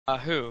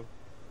Who?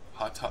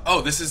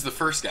 Oh, this is the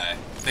first guy.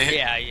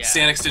 Yeah.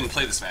 lSanixl didn't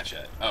play this match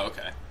yet. Oh,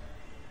 okay.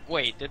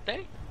 Wait, did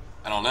they?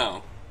 I don't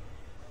know.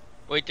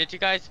 Wait, did you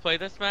guys play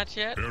this match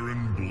yet?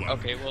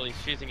 Okay, well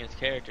he's choosing his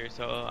character,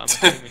 so I'm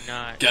assuming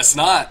not. Guess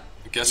not.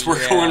 Guess we're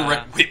going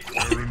right. Wait,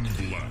 what?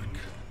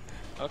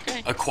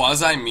 Okay. A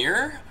quasi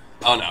mirror?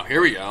 Oh no,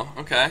 here we go.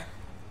 Okay.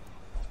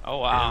 Oh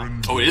wow.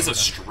 Oh, it is a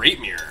straight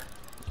mirror.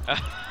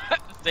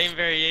 Same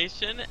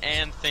variation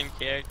and same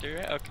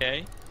character.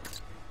 Okay.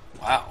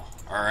 Wow.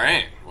 All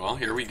right. Well,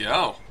 here we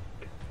go.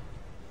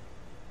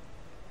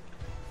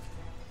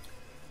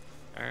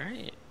 All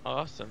right.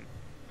 Awesome.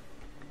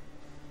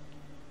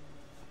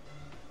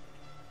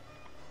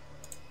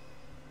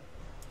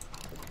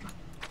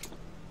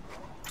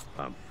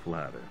 I'm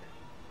flattered.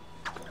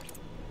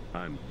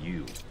 I'm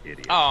you,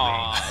 idiot.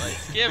 Aw, I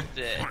skipped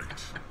it.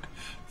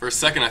 For a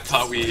second, I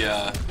thought we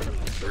were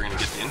gonna get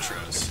the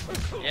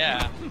intros.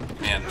 Yeah.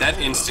 Man, that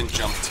instant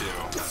jump too.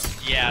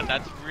 Yeah,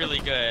 that's really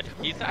good.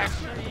 He's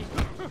actually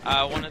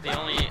one of the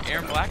only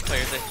Aaron Black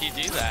players that can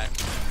do that.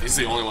 He's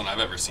the only one I've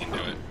ever seen do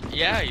it.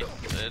 Yeah,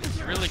 it's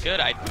really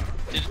good. I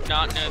did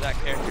not know that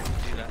character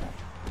could do that.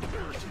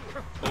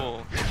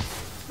 Cool.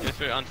 This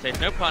was unsafe.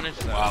 No punish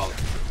though. Wow,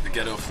 the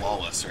ghetto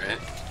flawless, right?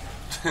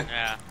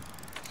 Yeah.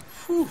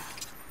 Whew.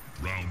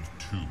 Round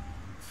 2,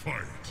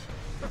 fight.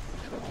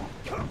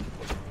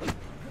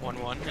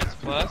 1-1 hits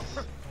plus.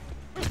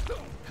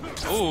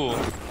 Ooh.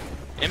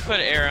 Input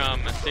error,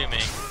 I'm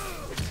assuming.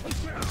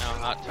 Now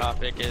Hot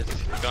Topic is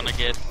gonna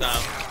get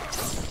some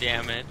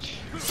damage.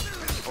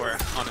 Or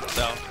on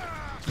himself.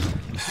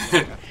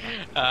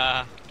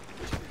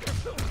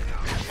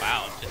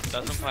 Wow, just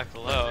doesn't block the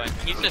low, and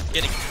he's just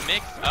getting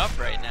mixed up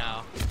right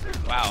now.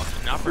 Wow,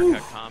 an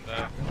uppercut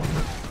combo.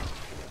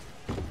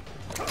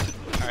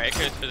 Alright,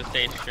 goes for the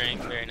stage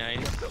strength, very nice.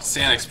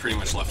 lSanixl pretty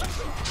much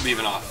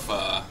leaving off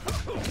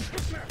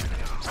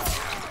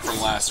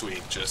from last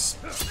week, just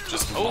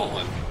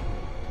mauling.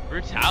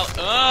 Brutality.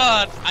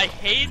 Ugh, I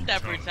hate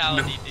that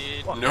brutality,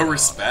 dude. No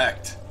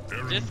respect.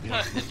 Just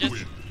cause,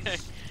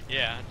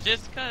 yeah,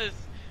 just cause,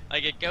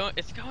 like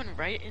it's going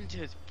right into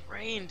his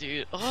brain,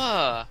 dude.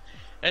 Ugh,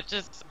 that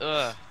just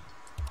that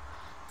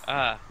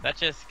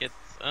just gets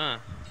Not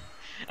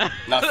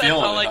That's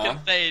feeling all it, I huh?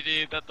 can say,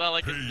 dude. That's all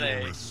I can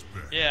say.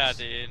 Respect. Yeah,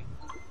 dude.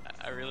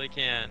 I really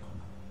can.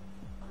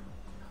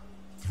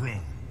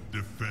 Throne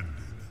defended.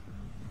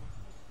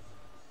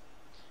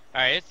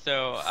 Alright,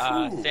 so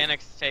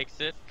lSanixl takes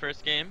it,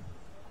 first game.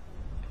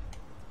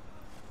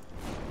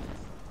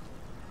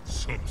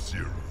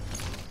 Sub-Zero.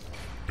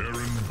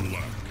 Aaron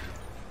Black.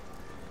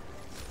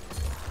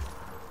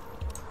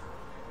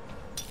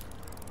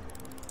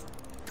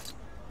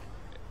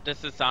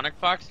 This is Sonic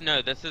Fox?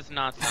 No, this is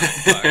not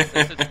Sonic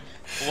Fox.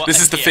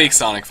 This is the yeah. fake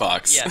Sonic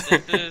Fox. Yeah,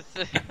 this is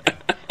this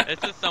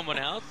is someone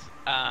else.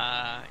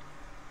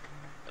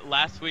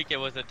 Last week it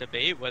was a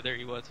debate whether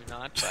he was or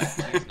not,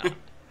 but he's not.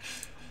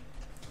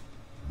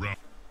 Round.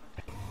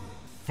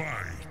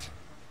 Fight.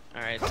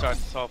 Alright, starts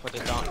us off with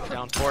a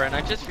down 4, and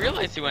I just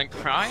realized he went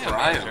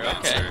Cryomancer.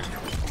 Okay.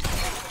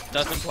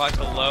 Doesn't block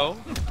the low.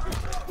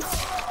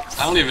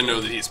 I don't even know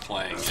that he's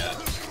playing yet.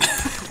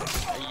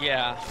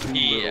 Yeah,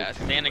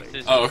 lSanixl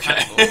is. Oh, okay.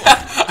 kind of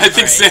I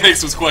think Alright.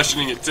 lSanixl was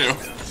questioning it too.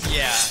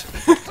 Yeah.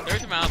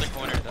 There's him out of the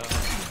corner though.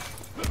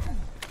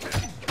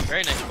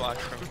 Very nice block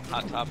from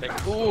Hot Topic.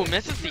 Ooh,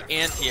 misses the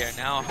anti-air.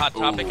 Now Hot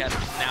Topic Ooh.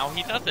 now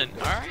he doesn't.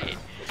 Alright.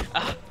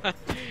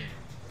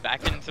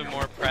 Back into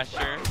more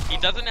pressure. He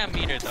doesn't have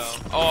meter though.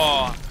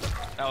 Oh,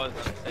 that was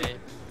unsafe.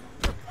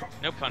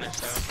 No punish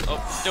though.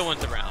 Oh, still wins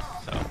the round,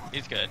 so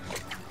he's good.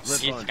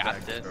 He's got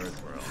this.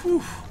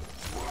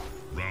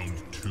 Round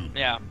 2.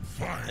 Yeah.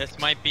 Fight. This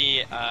might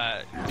be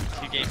a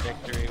 2-game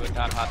victory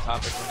without Hot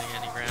Topic winning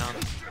any round.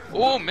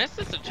 Oh,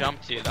 misses a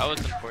jump too. That was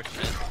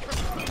unfortunate.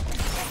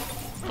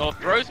 Well,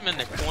 throws him in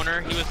the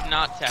corner. He was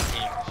not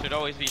teching. Should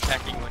always be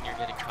teching when you're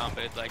getting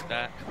combos like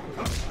that.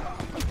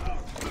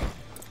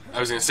 I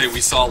was gonna say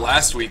we saw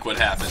last week what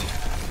happened.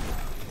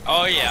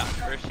 Oh yeah,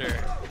 for sure.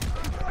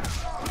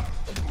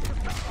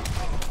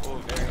 Oh,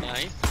 very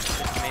nice.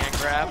 Good command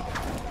grab.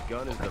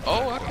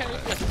 Oh, okay.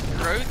 Just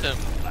throws him.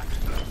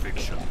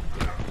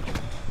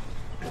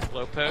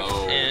 Low poke.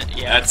 Oh, and,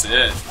 yeah. that's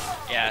it.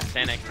 Yeah,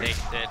 lSanixl takes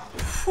it.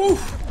 Whew.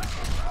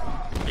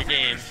 Good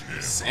game.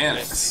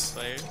 lSanixl.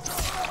 Players.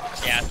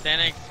 Yeah,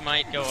 lSanixl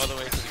might go all the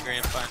way to the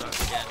grand finals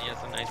again. He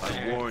has a nice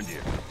air. Warned you.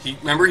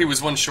 Remember he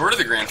was one short of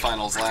the grand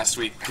finals last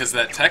week because of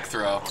that tech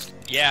throw.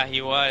 Yeah,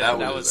 he was. That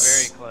That was- was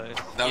very close.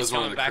 that He's was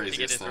one of going the back to get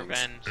craziest his things.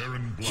 revenge.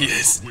 Aaron Black He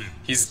is.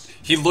 wins.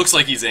 He looks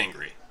like he's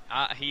angry.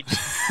 He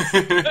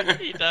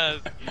he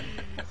does.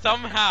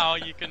 Somehow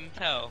you can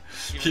tell.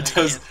 even He though you does.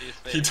 can't see his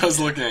He face. does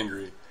look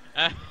angry.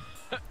 Pay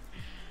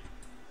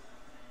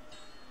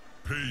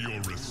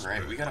your respect. All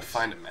right, we gotta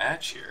find a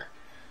match here.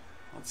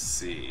 Let's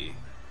see.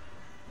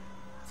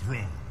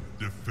 Throne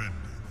defended.